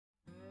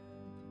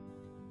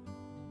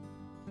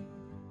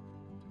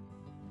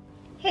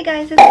Hey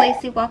guys, it's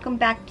Lacey. Welcome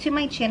back to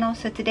my channel.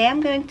 So today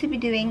I'm going to be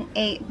doing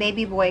a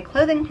baby boy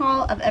clothing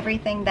haul of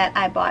everything that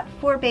I bought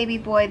for baby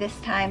boy this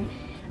time.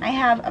 I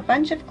have a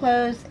bunch of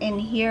clothes in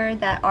here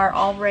that are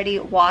already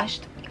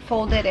washed,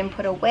 folded, and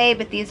put away,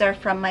 but these are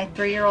from my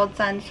 3-year-old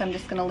son, so I'm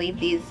just going to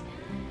leave these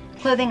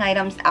clothing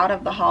items out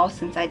of the haul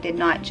since I did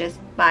not just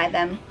buy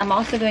them. I'm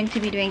also going to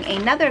be doing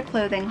another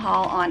clothing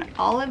haul on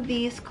all of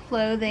these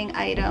clothing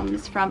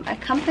items from a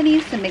company,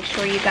 so make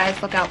sure you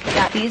guys look out for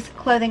that. These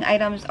clothing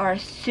items are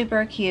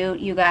super cute.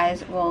 You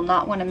guys will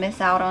not want to miss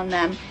out on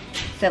them.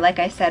 So like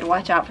I said,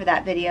 watch out for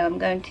that video. I'm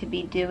going to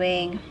be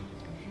doing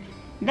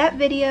that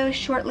video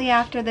shortly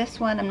after this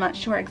one. I'm not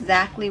sure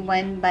exactly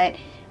when, but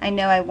I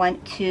know I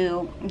want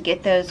to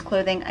get those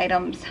clothing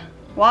items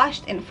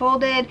washed and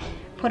folded,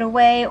 put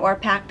away, or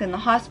packed in the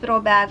hospital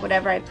bag,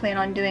 whatever I plan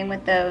on doing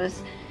with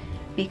those,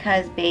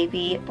 because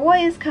baby boy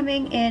is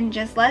coming in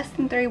just less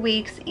than 3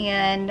 weeks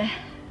and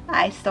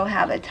I still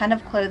have a ton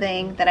of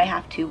clothing that I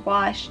have to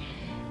wash,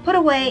 put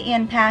away,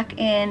 and pack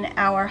in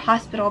our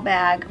hospital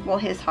bag. Well,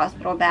 his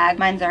hospital bag.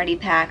 Mine's already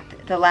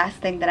packed. The last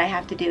thing that I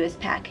have to do is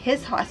pack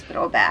his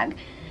hospital bag.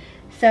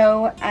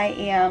 So I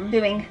am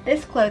doing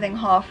this clothing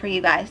haul for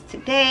you guys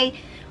today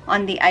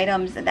on the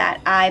items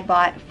that I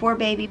bought for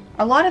baby.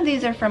 A lot of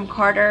these are from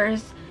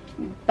Carter's,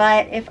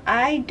 but if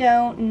I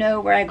don't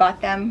know where I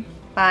got them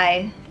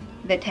by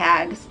the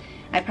tags,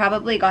 I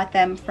probably got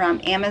them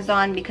from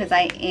Amazon because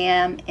I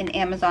am an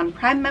Amazon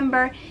Prime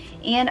member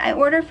and I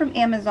order from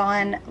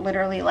Amazon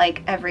literally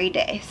like every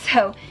day.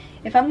 So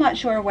if I'm not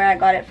sure where I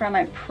got it from,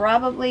 I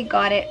probably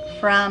got it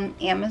from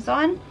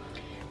Amazon.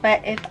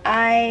 But if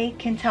I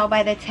can tell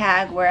by the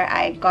tag where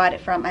I got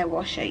it from, I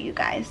will show you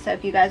guys. So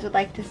if you guys would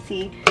like to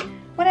see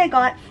what I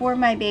got for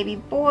my baby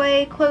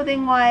boy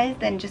clothing wise,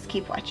 then just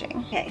keep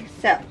watching. Okay,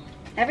 so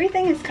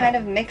everything is kind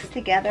of mixed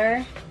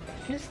together.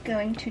 I'm just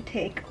going to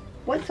take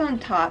what's on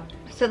top.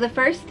 So the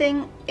first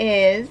thing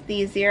is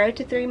the 0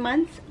 to 3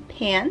 months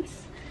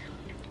pants,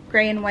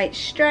 gray and white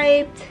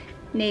striped,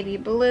 navy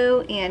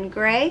blue and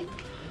gray.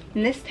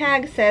 And this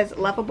tag says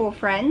lovable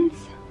friends.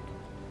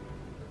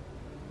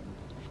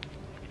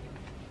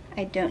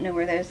 I don't know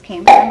where those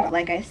came from, but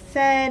like I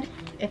said,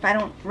 if I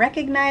don't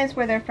recognize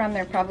where they're from,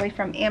 they're probably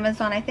from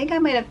Amazon. I think I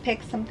might have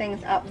picked some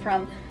things up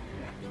from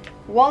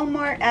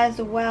Walmart as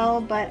well,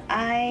 but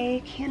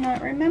I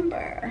cannot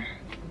remember.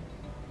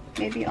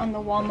 Maybe on the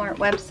Walmart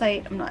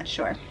website, I'm not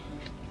sure.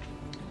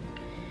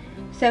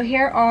 So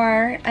here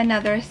are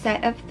another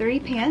set of 3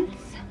 pants,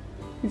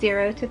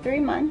 0 to 3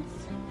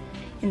 months.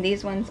 And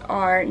these ones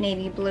are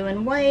navy blue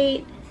and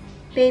white,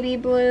 baby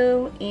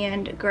blue,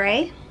 and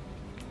gray.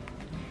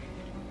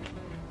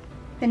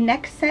 The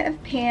next set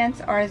of pants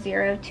are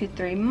 0 to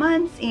 3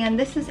 months, and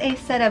this is a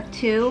set of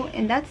 2,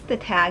 and that's the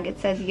tag. It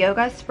says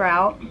Yoga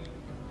Sprout.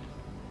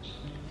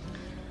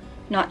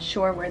 Not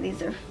sure where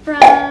these are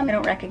from. I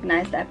don't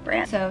recognize that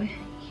brand. So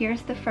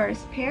here's the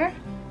first pair.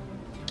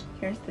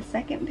 Here's the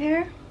second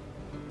pair.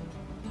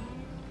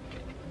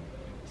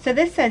 So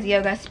this says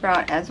Yoga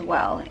Sprout as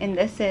well, and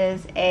this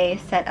is a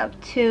set of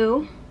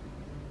 2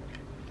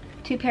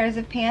 pairs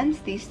of pants.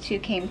 These 2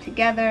 came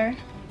together.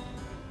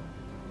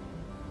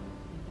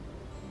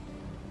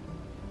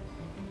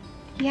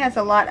 He has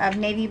a lot of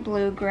navy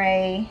blue,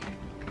 gray,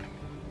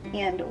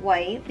 and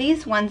white.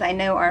 These ones I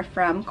know are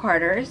from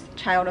Carter's.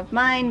 Child of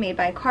Mine, made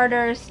by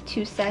Carter's.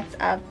 2 sets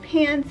of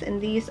pants, and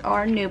these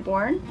are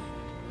newborn.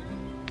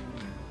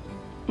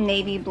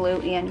 Navy blue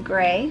and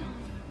gray.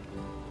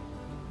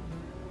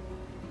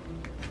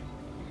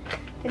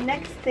 The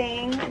next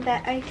thing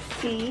that I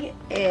see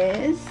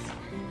is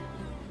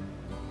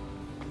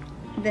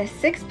the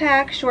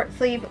 6-pack short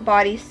sleeve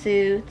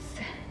bodysuits.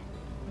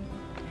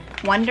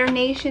 Wonder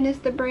Nation is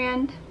the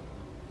brand.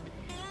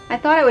 I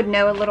thought I would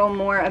know a little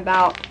more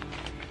about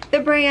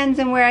the brands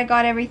and where I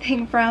got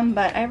everything from,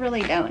 but I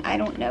really don't. I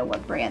don't know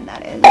what brand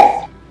that is.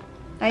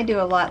 I do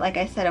a lot, like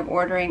I said, of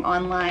ordering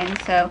online,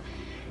 so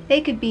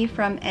they could be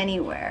from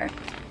anywhere.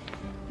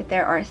 But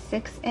there are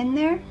 6 in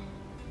there,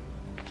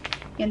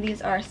 and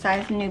these are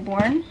size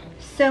newborn.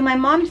 So my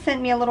mom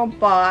sent me a little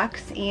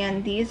box,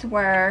 and these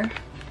were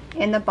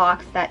in the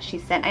box that she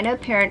sent. I know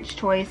Parents'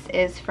 Choice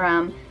is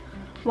from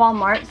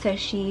Walmart, so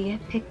she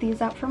picked these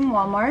up from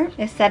Walmart.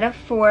 A set of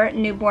 4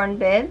 newborn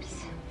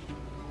bibs.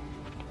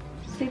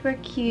 Super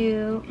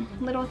cute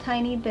little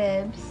tiny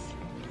bibs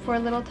for a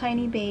little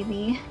tiny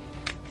baby.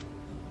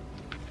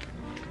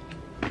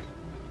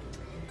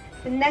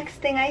 The next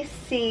thing I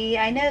see,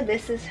 I know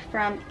this is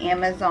from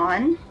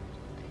Amazon.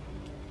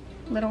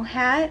 Little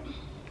hat,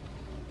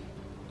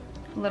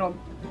 little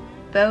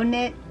bow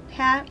knit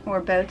hat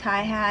or bow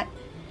tie hat.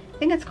 I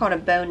think it's called a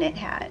bow knit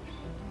hat.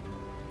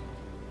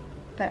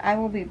 But I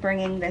will be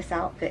bringing this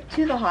outfit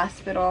to the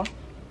hospital.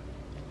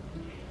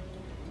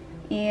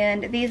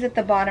 And these at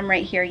the bottom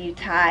right here you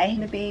tie.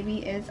 The baby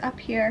is up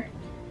here,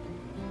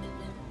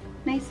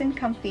 nice and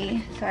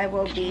comfy, so I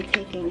will be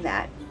taking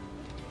that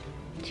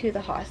to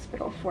the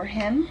hospital for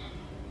him.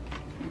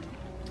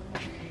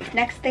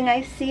 Next thing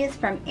I see is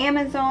from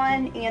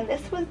Amazon, and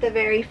this was the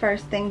very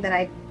first thing that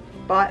I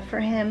bought for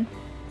him.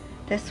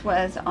 This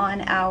was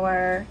on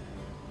our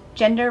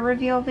gender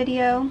reveal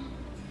video.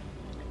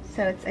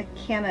 So it's a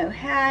camo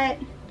hat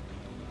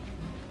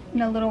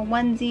and a little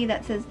onesie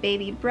that says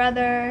baby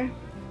brother.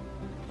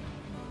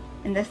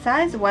 And the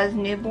size was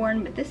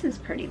newborn, but this is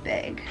pretty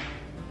big.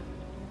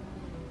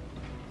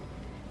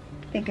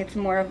 I think it's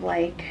more of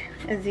like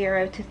a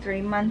 0 to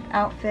 3 month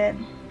outfit.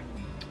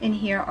 And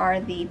here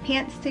are the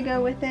pants to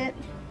go with it.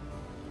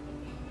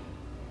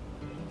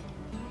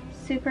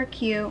 Super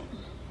cute.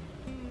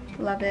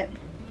 Love it.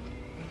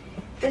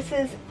 This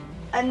is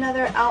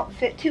another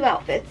outfit, 2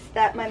 outfits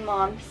that my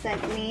mom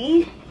sent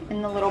me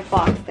in the little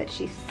box that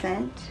she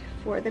sent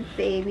for the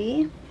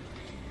baby.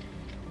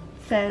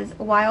 It says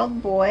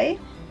Wild Boy.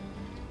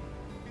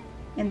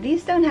 And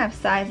these don't have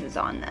sizes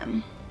on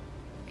them.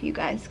 If you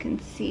guys can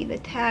see the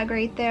tag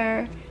right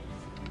there.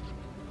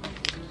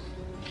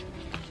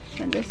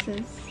 So this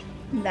is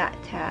that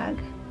tag.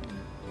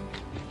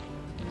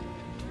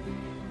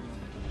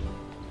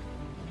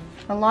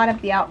 A lot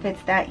of the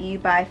outfits that you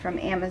buy from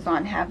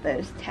Amazon have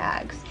those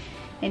tags.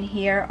 And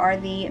here are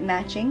the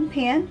matching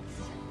pants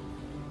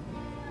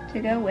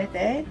to go with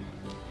it.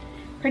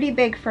 Pretty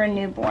big for a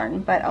newborn,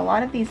 but a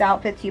lot of these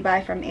outfits you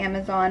buy from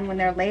Amazon, when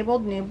they're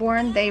labeled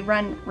newborn, they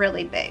run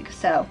really big.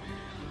 So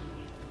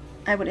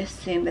I would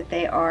assume that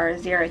they are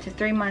 0 to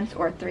 3 months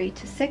or 3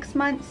 to 6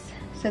 months.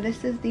 So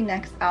this is the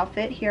next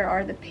outfit. Here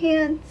are the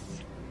pants.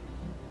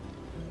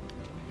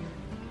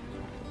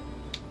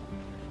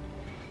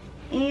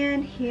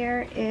 And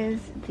here is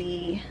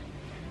the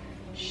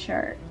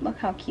shirt. Look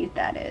how cute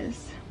that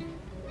is.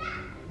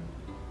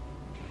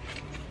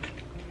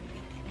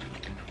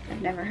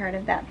 I've never heard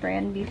of that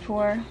brand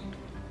before.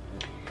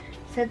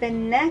 So the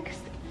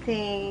next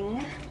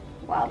thing,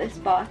 wow, this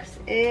box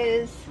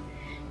is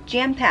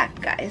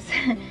jam-packed, guys.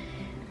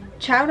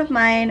 Child of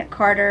Mine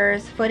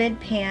Carter's footed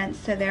pants.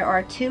 So there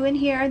are 2 in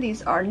here.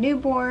 These are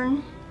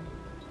newborn.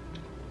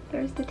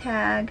 There's the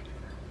tag.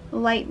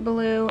 Light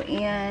blue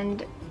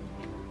and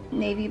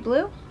navy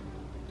blue.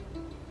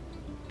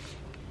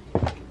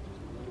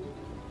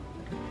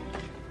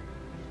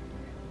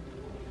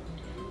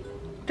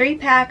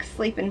 Three-pack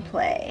sleep and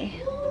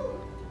play.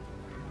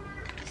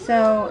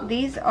 So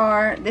these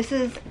are, this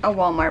is a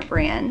Walmart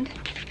brand,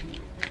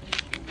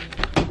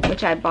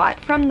 which I bought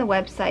from the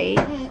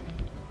website.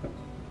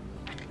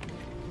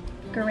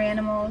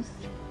 Garanimals.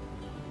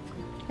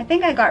 I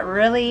think I got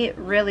really,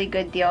 really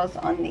good deals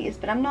on these,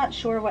 but I'm not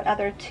sure what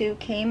other 2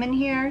 came in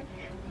here.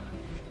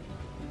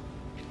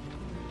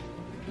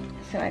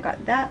 So I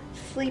got that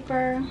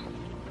sleeper,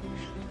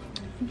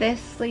 this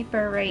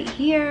sleeper right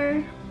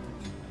here.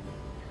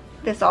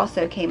 This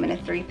also came in a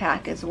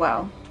 3-pack as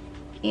well.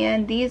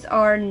 And these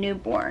are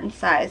newborn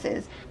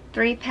sizes.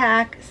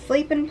 3-pack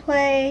sleep and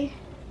play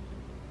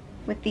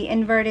with the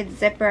inverted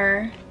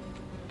zipper.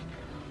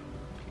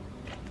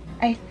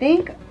 I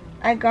think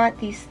I got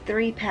these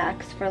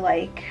 3-packs for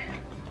like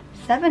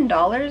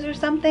 $7 or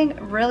something.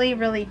 Really,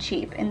 really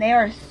cheap. And they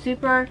are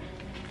super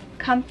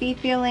comfy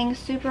feeling,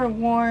 super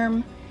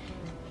warm.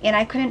 And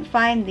I couldn't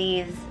find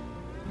these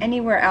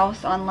anywhere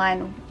else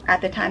online at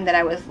the time that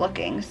I was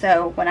looking.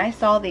 So when I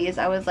saw these,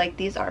 I was like,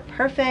 these are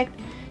perfect,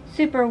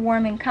 super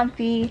warm and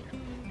comfy.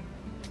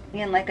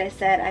 And like I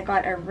said, I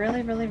got a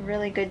really, really,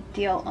 really good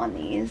deal on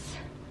these.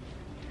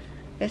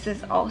 This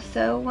is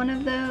also one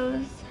of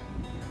those.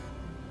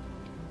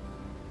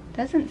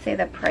 Doesn't say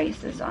the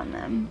prices on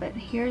them, but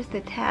here's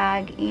the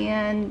tag.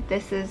 And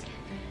this is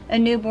a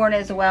newborn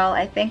as well.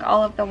 I think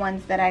all of the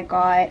ones that I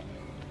got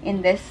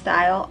in this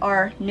style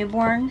are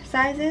newborn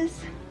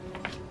sizes.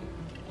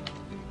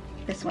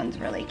 This one's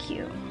really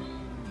cute.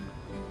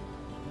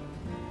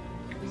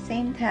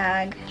 Same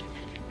tag.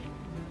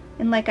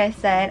 And like I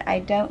said, I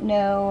don't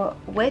know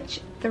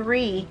which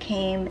 3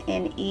 came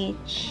in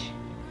each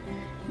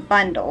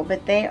bundle,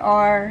 but they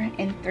are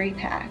in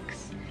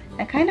 3-packs.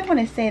 I kind of want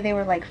to say they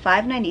were like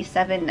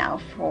 $5.97 now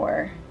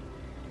for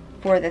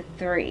the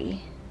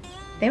 3.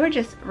 They were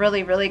just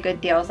really, really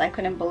good deals. I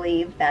couldn't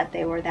believe that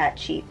they were that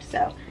cheap.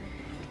 So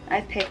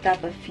I picked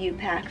up a few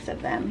packs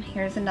of them.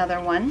 Here's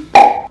another one.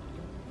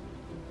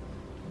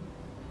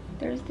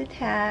 There's the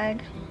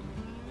tag.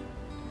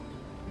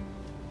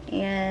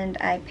 And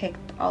I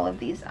picked all of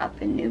these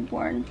up in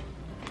newborn.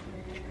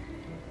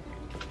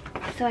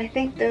 So I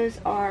think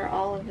those are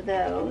all of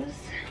those.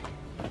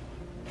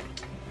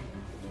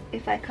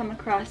 If I come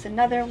across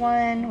another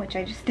one, which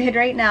I just did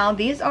right now,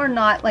 these are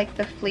not like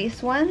the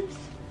fleece ones,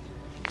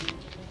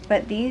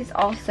 but these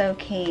also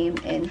came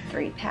in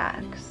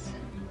 3-packs.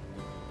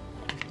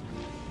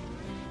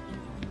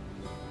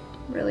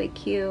 Really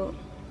cute.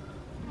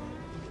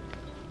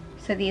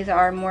 So these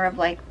are more of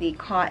like the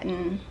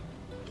cotton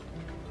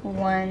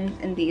ones,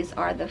 and these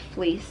are the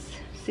fleece,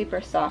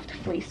 super soft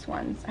fleece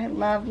ones. I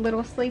love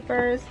little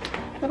sleepers,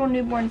 little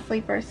newborn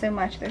sleepers so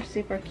much. They're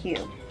super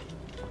cute.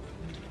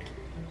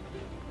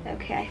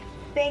 Okay, I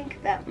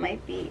think that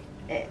might be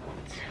it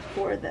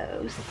for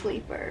those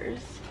sleepers.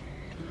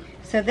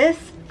 So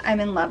this I'm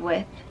in love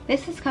with.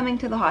 This is coming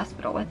to the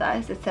hospital with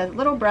us. It says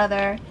little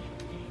brother.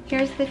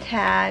 Here's the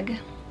tag.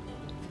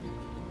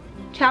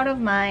 Child of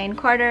Mine,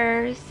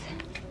 Carter's,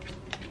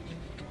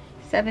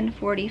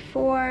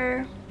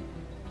 $7.44,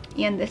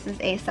 and this is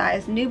a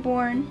size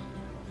newborn.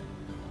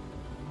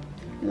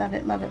 Love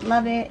it, love it,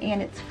 love it,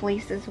 and it's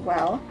fleece as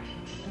well.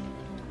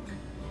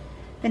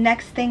 The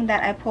next thing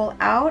that I pull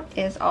out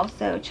is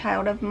also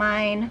Child of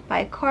Mine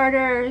by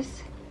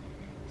Carter's,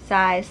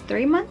 size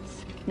 3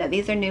 months. No,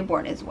 these are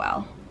newborn as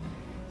well.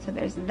 So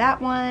there's that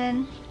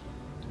one,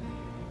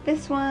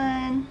 this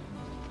one,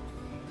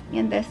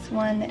 and this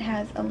one that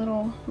has a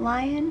little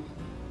lion.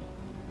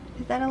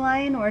 Is that a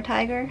lion or a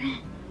tiger?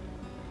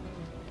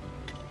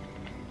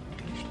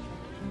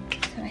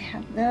 So I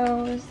have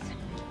those.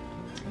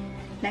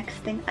 Next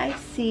thing I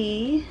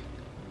see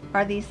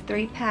are these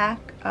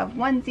 3-pack of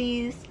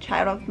onesies,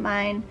 Child of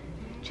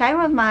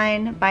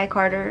Mine by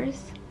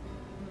Carter's,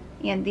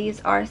 and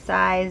these are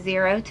size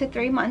 0 to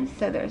 3 months.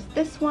 So there's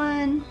this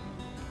one,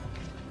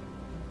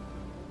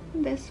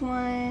 and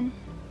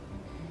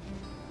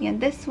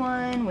this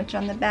one, which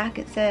on the back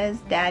it says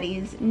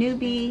Daddy's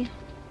Newbie.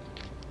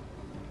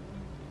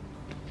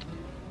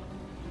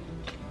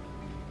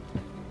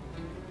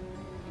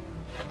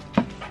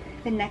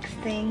 The next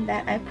thing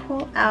that I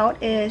pull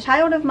out is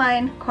Child of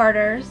Mine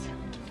Carter's,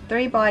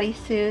 3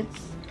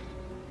 bodysuits,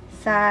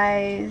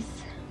 size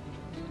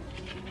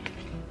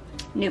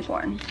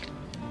newborn.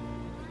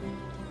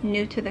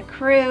 New to the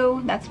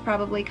crew, that's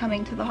probably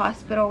coming to the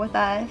hospital with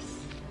us.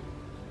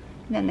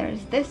 And then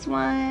there's this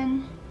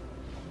one,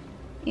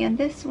 and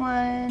this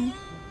one,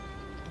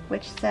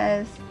 which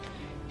says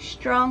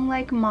Strong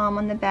Like Mom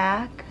on the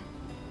back.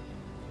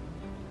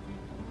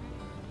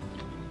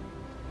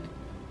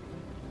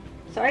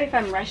 Sorry if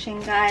I'm rushing,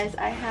 guys.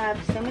 I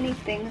have so many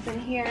things in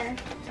here,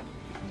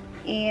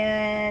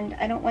 and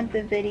I don't want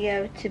the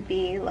video to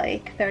be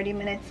like 30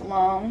 minutes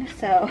long,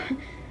 so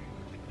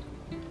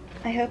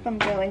I hope I'm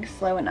going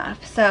slow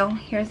enough. So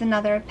here's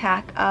another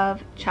pack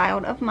of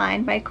Child of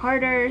Mine by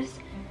Carter's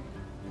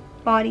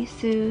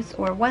bodysuits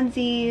or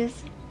onesies.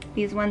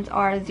 These ones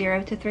are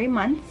 0 to 3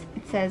 months.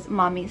 It says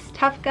Mommy's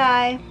Tough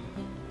Guy.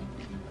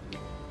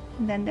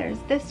 And then there's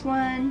this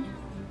one.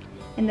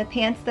 And the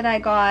pants that I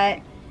got,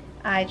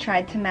 I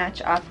tried to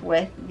match up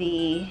with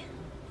the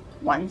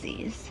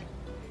onesies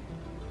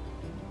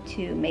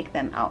to make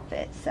them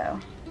outfits. So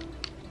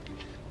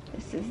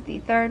this is the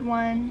third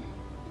one.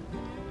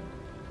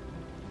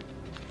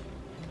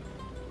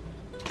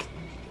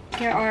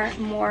 Here are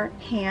more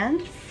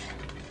pants.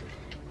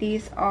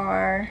 These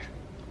are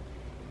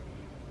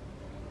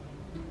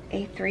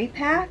a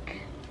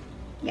 3-pack.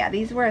 Yeah,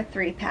 these were a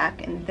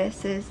 3-pack, and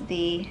this is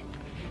the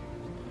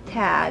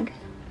tag.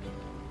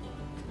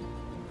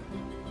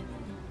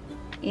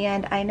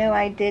 And I know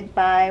I did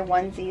buy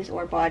onesies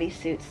or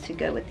bodysuits to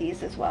go with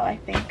these as well. I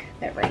think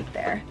they're right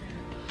there.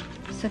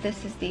 So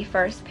this is the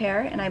first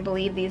pair, and I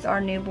believe these are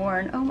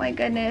newborn. Oh my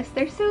goodness,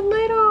 they're so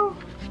little.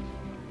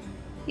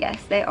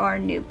 Yes, they are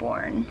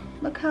newborn.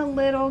 Look how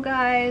little,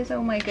 guys.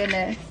 Oh my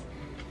goodness.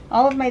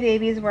 All of my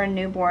babies were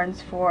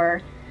newborns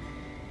for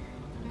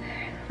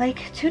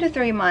like 2 to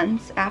 3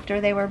 months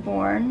after they were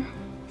born.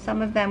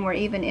 Some of them were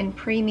even in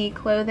preemie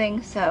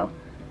clothing, so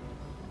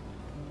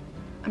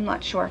I'm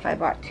not sure if I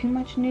bought too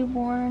much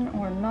newborn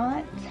or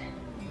not.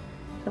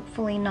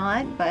 Hopefully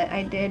not, but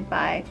I did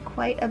buy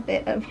quite a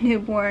bit of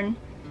newborn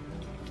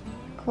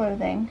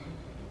clothing.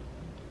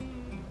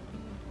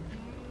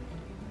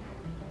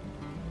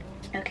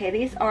 Okay,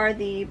 these are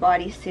the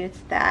bodysuits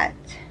that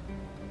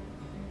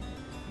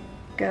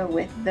go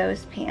with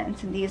those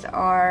pants, and these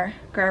are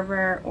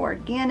Gerber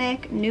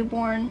Organic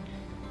newborn.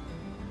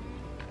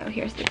 Oh,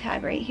 here's the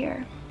tag right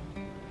here.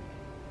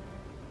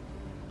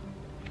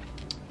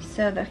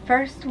 So the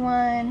first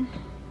one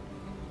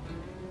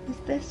is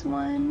this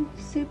one,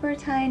 super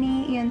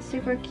tiny and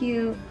super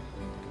cute.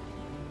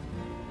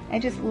 I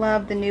just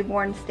love the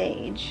newborn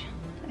stage.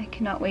 I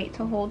cannot wait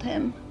to hold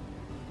him.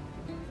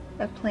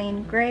 A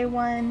plain gray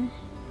one.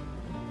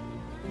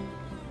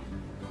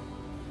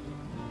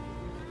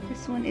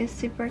 This one is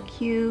super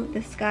cute.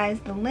 The sky's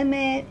the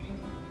limit.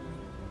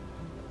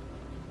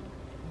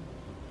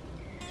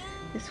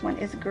 This one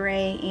is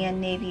gray and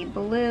navy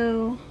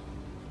blue.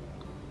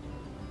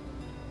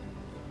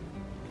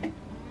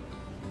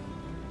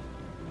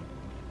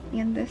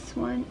 And this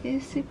one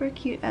is super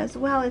cute as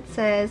well. It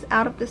says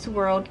Out of This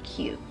World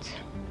Cute.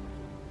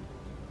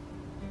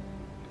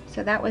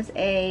 So that was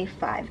a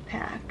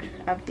 5-pack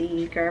of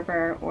the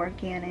Gerber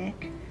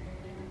Organic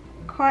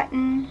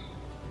cotton.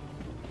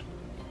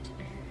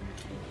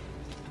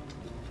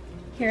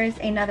 Here's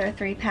another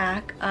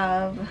 3-pack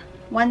of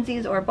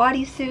onesies or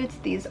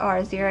bodysuits. These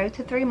are 0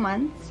 to 3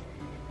 months.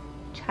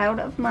 Child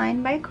of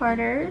Mine by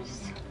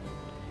Carter's.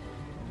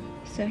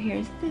 So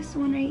here's this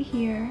one right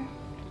here.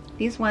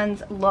 These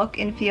ones look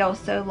and feel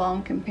so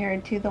long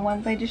compared to the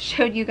ones I just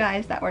showed you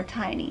guys that were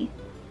tiny.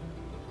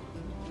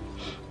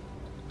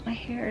 My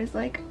hair is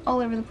like all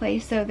over the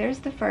place. So there's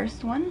the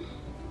first one.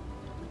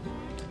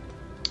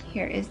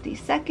 Here is the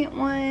second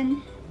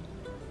one.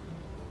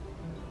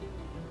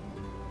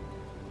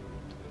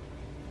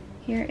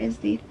 Here is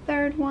the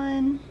third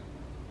one.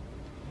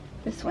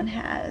 This one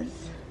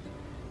has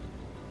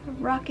A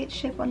rocket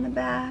ship on the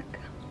back.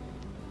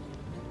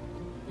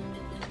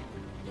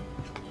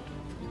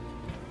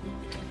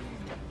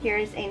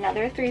 Here's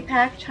another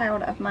 3-pack,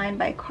 Child of Mine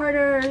by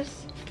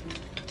Carter's,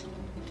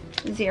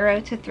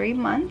 0 to 3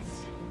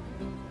 months.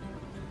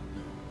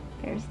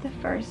 There's the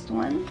first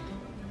one.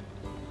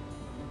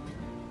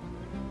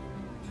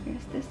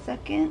 Here's the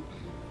second.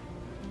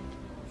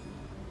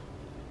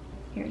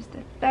 Here's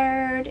the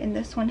third, and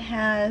this one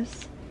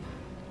has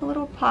a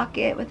little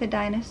pocket with a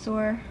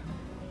dinosaur.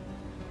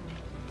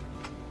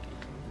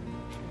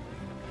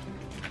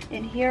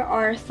 And here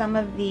are some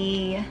of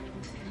the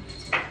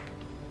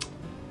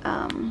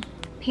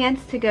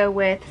pants to go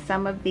with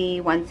some of the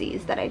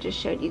onesies that I just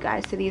showed you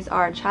guys. So these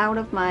are Child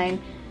of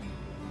Mine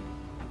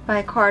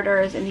by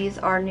Carter's, and these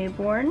are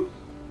newborn.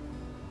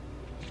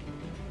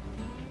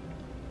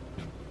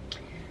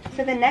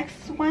 So the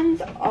next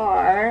ones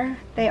are,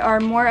 they are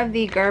more of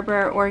the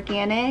Gerber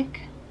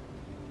organic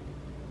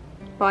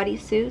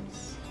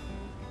bodysuits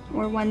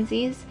or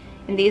onesies,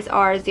 and these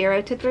are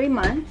 0 to 3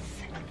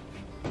 months.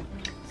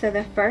 So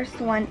the first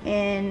one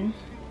in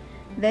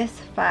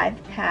this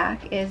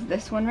 5-pack is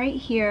this one right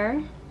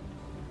here.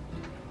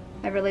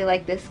 I really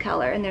like this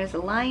color, and there's a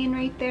lion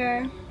right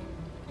there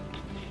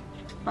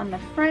on the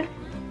front.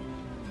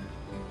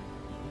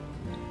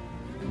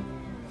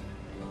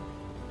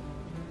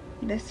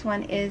 This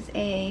one is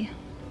a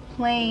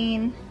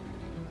plain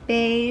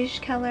beige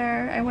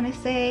color, I want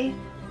to say,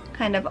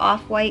 kind of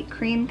off-white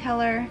cream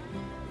color.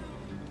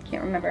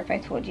 Can't remember if I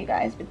told you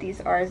guys, but these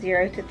are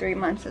 0 to 3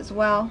 months as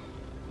well.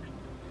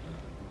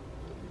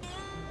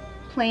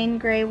 Plain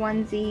gray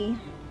onesie.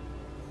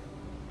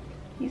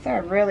 These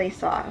are really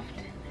soft.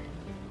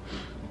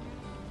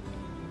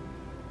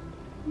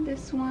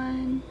 This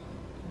one,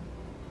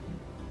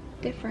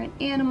 different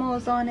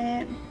animals on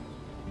it.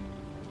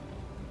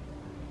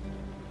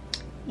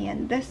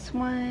 And this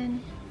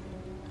one.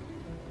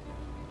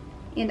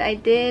 And I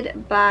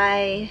did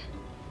buy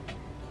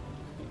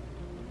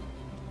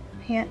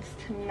pants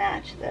to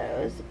match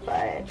those,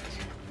 but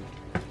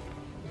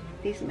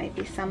these might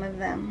be some of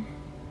them.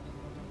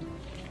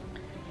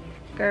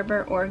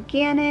 Gerber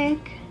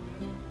organic,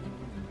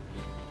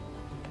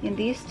 and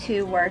these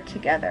two were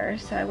together,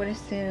 so I would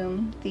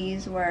assume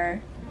these were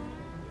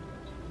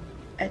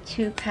a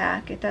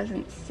 2-pack. It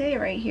doesn't say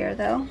right here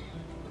though.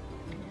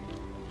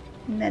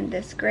 And then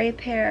this gray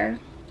pair,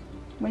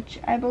 which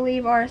I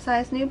believe are a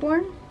size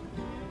newborn.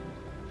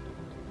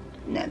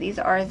 No, these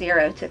are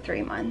 0 to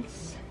 3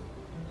 months,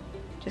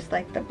 just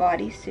like the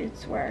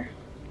bodysuits were,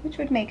 which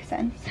would make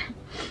sense.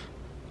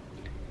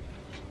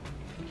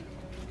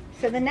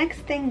 So the next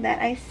thing that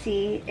I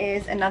see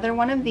is another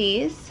one of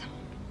these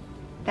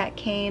that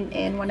came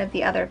in one of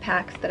the other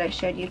packs that I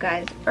showed you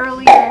guys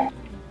earlier.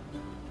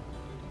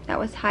 That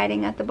was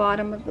hiding at the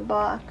bottom of the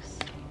box.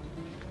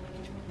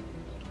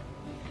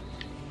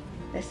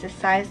 This is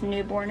size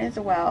newborn as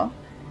well.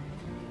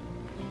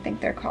 I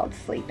think they're called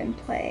Sleep and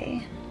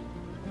Play.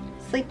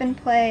 Sleep and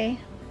Play,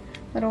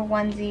 little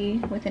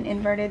onesie with an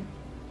inverted,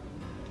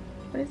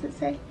 what does it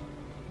say?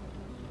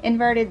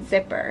 Inverted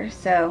zipper.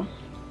 So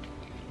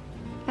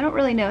I don't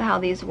really know how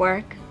these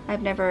work.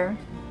 I've never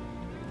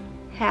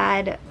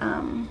had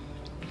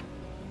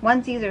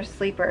onesies or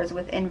sleepers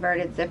with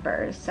inverted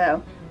zippers,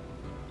 so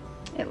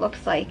it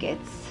looks like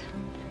it's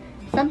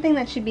something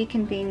that should be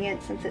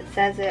convenient since it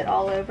says it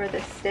all over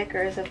the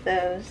stickers of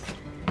those.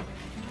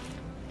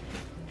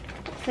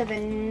 So the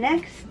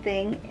next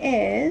thing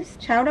is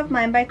Child of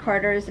Mine by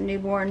Carter's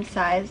newborn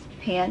size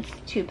pants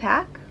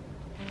 2-pack.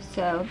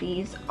 So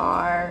these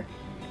are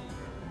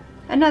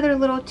another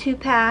little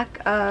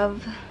 2-pack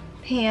of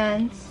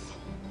pants.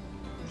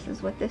 This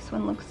is what this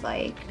one looks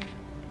like.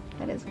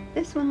 That is what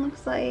this one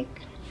looks like.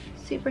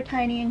 Super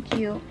tiny and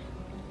cute.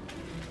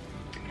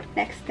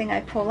 Next thing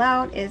I pull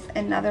out is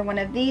another one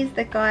of these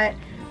that got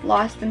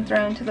lost and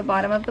thrown to the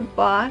bottom of the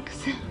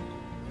box.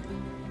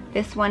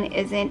 This one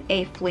isn't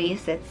a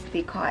fleece, it's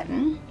the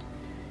cotton.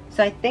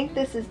 So I think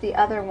this is the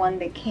other one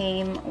that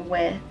came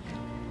with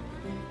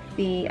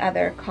the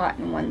other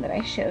cotton one that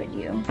I showed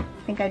you.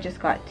 I think I just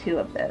got 2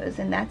 of those,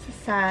 and that's a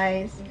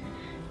size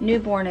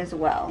newborn as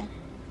well.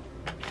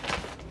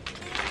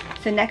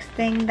 So next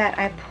thing that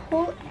I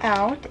pull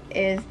out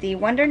is the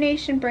Wonder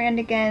Nation brand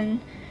again,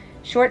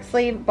 short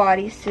sleeve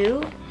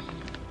bodysuit,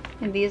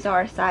 and these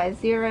are size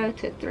 0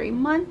 to 3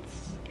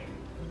 months,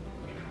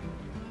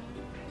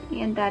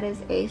 and that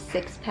is a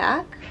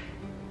 6-pack.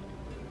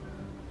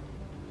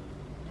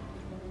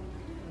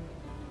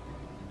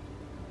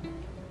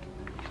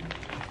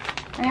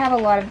 I have a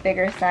lot of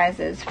bigger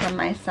sizes from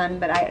my son,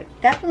 but I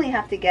definitely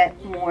have to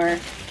get more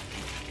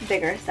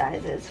bigger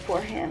sizes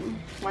for him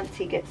once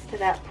he gets to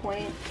that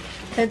point.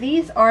 So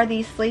these are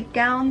the sleep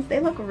gowns. They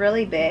look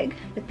really big,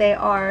 but they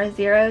are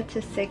 0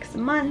 to 6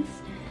 months.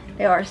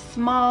 They are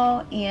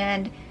small,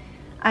 and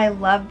I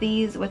love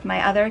these with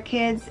my other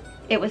kids.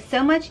 It was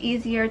so much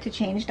easier to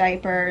change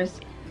diapers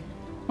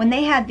when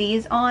they had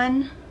these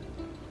on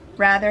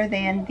rather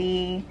than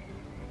the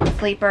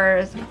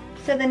sleepers.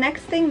 So the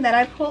next thing that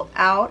I pull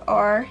out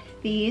are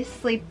these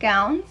sleep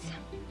gowns.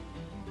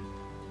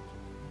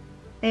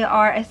 They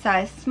are a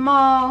size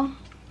small,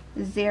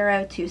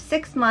 0 to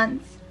 6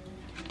 months,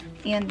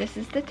 and this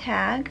is the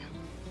tag.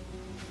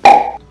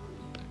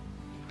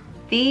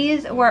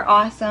 These were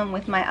awesome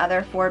with my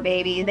other 4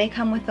 babies. They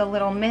come with the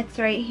little mitts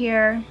right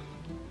here.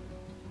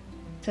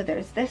 So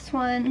there's this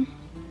one,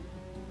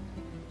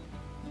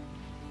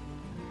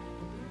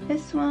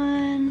 this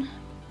one,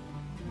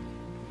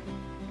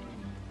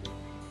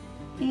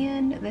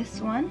 and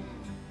this one.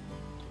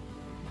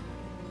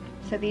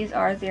 So these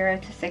are 0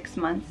 to 6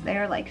 months. They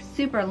are like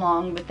super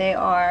long, but they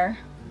are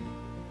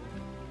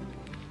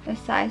a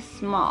size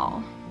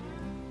small.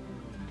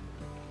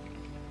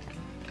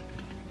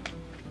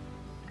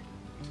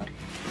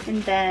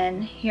 And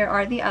then here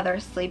are the other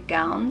sleep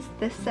gowns.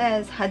 This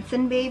says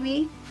Hudson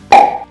Baby,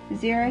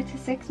 0 to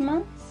 6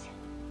 months.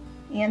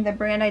 And the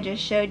brand I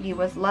just showed you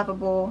was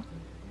Lovable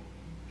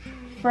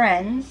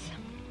Friends.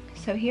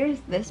 So here's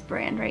this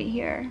brand right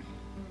here.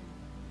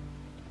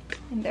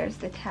 And there's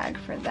the tag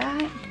for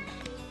that.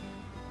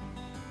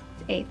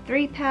 It's a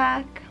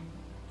 3-pack.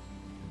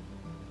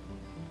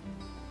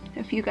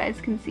 If you guys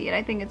can see it,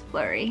 I think it's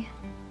blurry.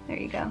 There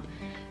you go.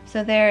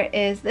 So there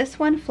is this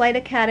one, Flight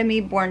Academy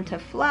Born to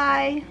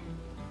Fly.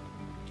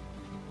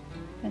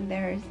 And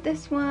there's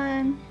this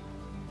one.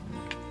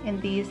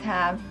 And these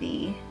have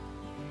the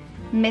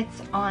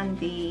mitts on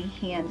the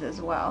hands as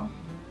well.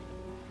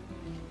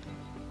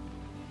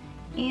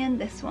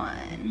 And this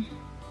one.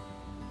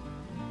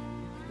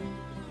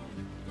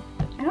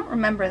 I don't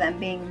remember them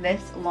being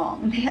this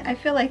long. I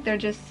feel like they're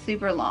just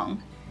super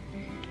long.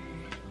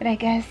 But I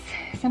guess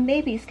some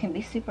babies can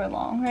be super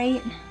long,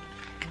 right?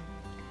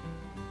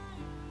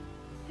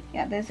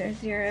 Yeah, those are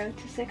 0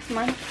 to 6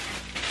 months.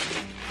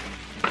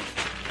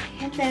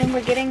 And then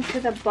we're getting to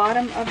the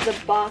bottom of the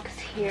box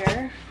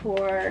here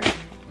for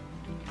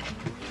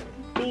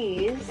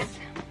these.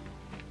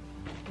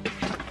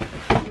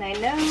 And I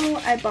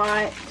know I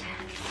bought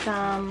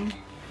some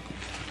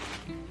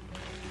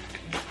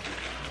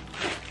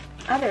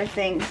other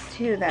things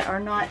too that are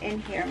not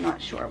in here. I'm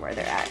not sure where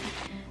they're at.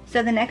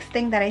 So the next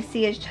thing that I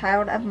see is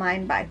Child of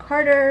Mine by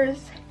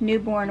Carter's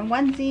Newborn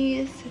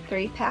Onesies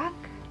 3-pack.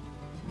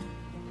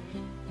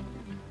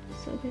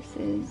 So this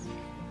is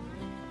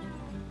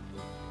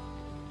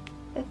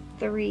a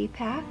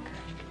 3-pack.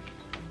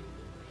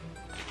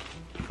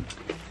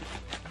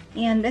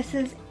 And this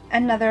is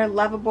another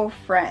Lovable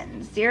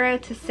Friends, 0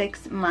 to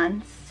 6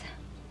 months.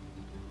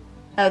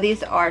 Oh,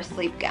 these are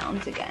sleep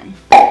gowns again.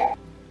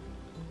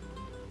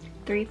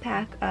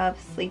 3-pack of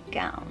sleep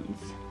gowns.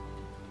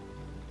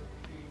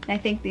 And I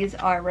think these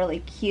are really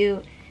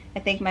cute. I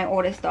think my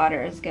oldest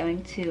daughter is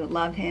going to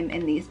love him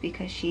in these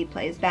because she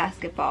plays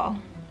basketball.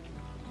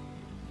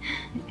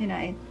 And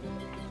I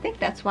think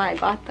that's why I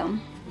got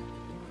them.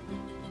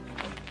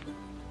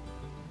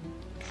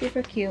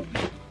 Super cute.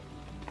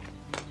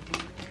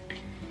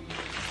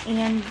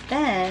 And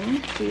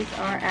then these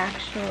are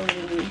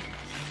actually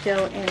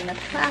still in the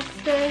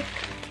plastic.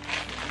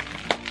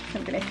 So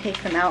I'm going to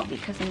take them out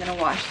because I'm going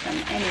to wash them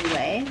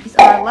anyway. These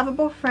are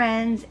Lovable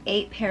Friends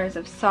 8 pairs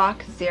of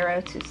socks,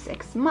 0 to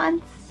 6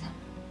 months.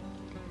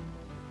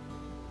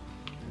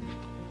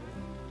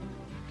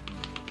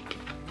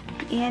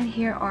 And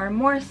here are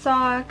more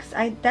socks.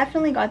 I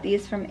definitely got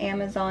these from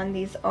Amazon.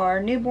 These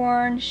are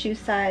newborn, shoe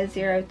size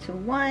 0 to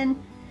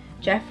 1.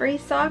 Jeffrey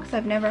socks.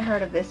 I've never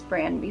heard of this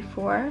brand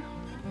before.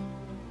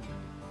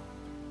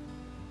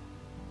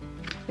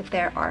 But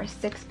there are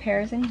 6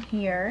 pairs in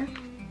here.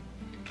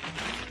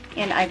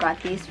 And I got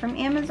these from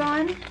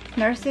Amazon.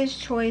 Nurse's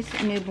Choice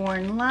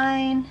Newborn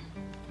line.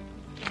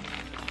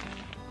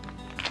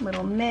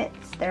 Little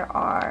mitts. There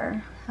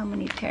are, how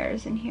many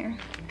pairs in here?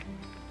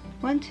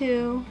 1,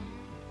 2,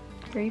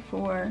 3,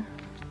 4.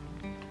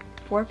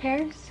 4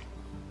 pairs?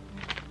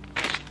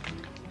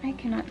 I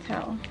cannot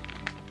tell.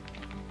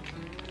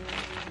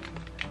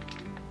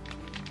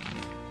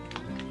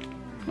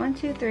 One,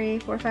 2, 3,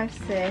 4, 5,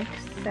 6,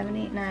 7,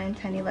 8, 9,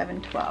 10,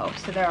 11, 12.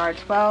 So there are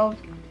 12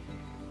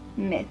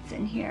 mitts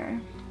in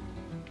here.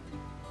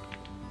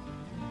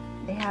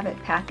 They have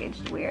it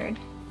packaged weird,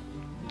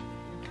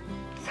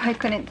 so I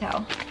couldn't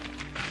tell.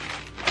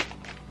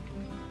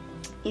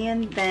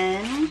 And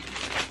then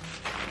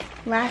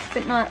last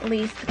but not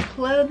least,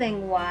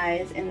 clothing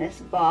wise in this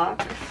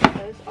box,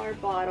 those are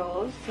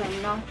bottles, so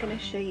I'm not going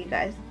to show you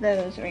guys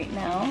those right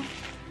now.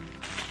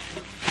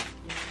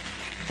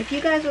 If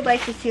you guys would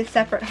like to see a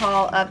separate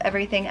haul of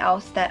everything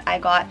else that I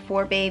got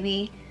for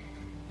baby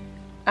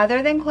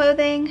other than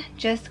clothing,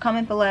 just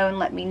comment below and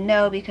let me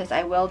know because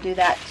I will do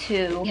that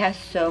too. He has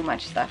so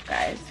much stuff,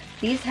 guys.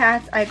 These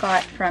hats I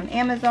got from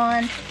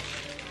Amazon.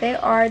 They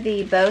are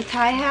the bow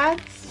tie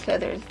hats. So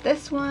there's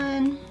this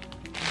one.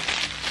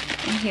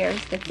 And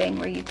here's the thing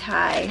where you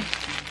tie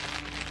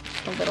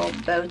a little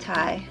bow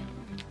tie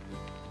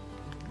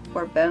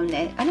or bow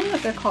knit. I don't know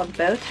if they're called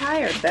bow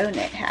tie or bow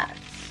knit hats.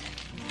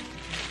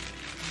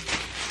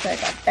 So I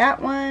got that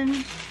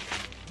one.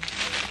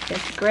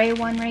 This gray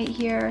one right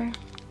here.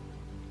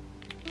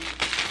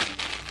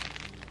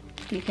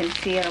 You can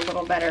see it a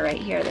little better right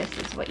here. This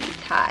is what you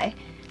tie.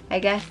 I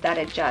guess that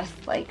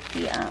adjusts like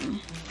the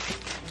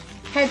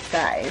head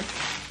size.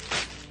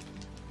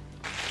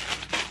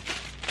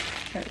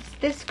 There's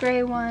this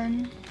gray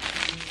one.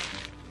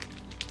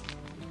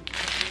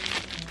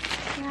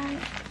 That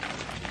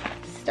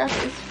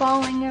stuff is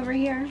falling over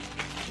here.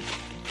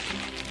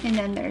 And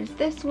then there's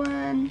this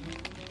one.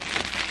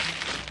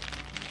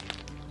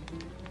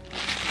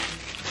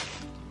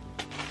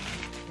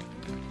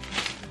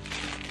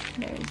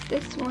 There's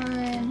this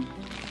one.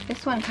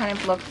 This one kind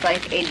of looks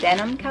like a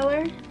denim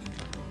color.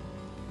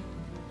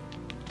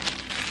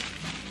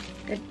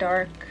 A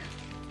dark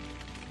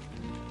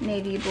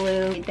navy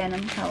blue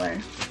denim color.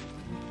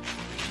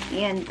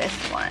 And this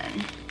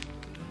one.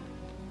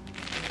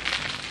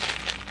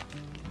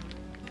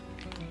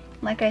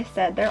 Like I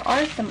said, there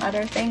are some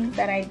other things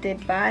that I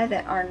did buy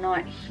that are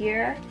not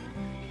here.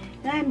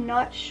 And I'm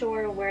not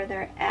sure where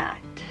they're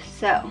at.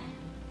 So,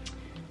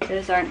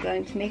 those aren't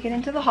going to make it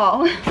into the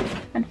haul,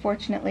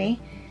 unfortunately.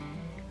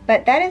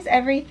 But that is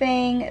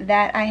everything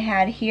that I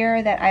had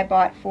here that I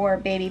bought for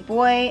baby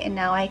boy, and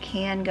now I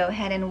can go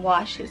ahead and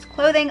wash his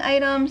clothing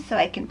items so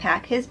I can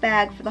pack his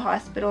bag for the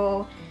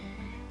hospital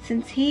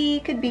since he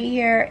could be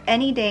here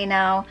any day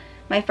now.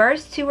 My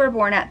first two were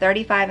born at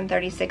 35 and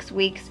 36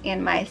 weeks,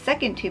 and my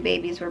second two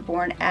babies were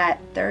born at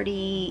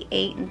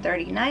 38 and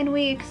 39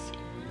 weeks.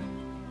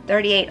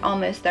 38,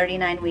 almost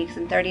 39 weeks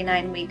and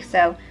 39 weeks.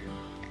 So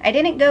I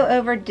didn't go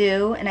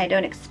overdue, and I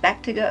don't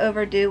expect to go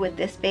overdue with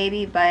this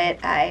baby,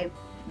 but I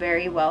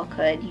very well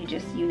could.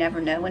 You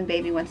never know when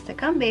baby wants to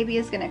come. Baby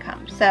is gonna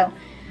come. So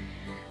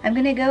I'm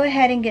gonna go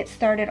ahead and get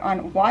started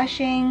on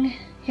washing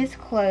his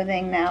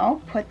clothing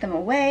now, put them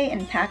away,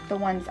 and pack the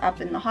ones up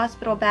in the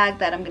hospital bag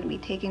that I'm gonna be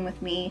taking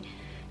with me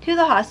to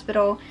the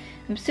hospital.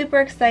 I'm super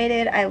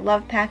excited. I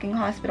love packing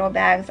hospital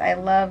bags. I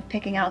love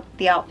picking out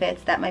the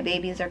outfits that my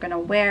babies are gonna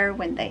wear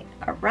when they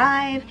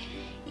arrive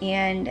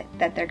and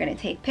that they're gonna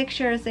take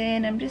pictures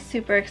in. I'm just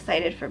super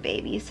excited for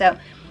baby. So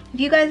if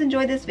you guys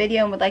enjoyed this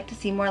video and would like to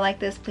see more like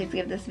this, please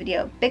give this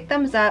video a big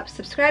thumbs up.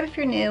 Subscribe if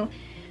you're new.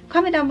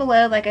 Comment down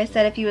below, like I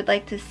said, if you would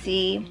like to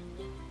see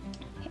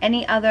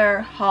any other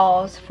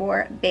hauls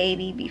for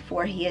baby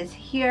before he is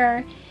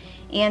here.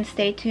 And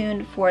stay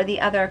tuned for the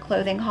other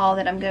clothing haul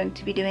that I'm going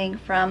to be doing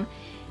from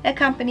a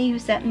company who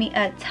sent me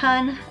a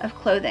ton of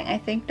clothing. I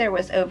think there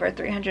was over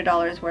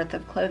 $300 worth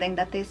of clothing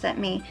that they sent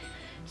me.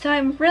 So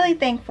I'm really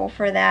thankful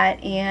for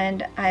that,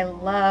 and I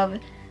love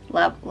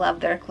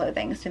their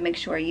clothing. So make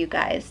sure you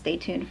guys stay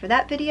tuned for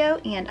that video,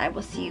 and I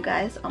will see you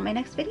guys on my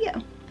next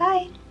video.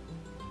 Bye!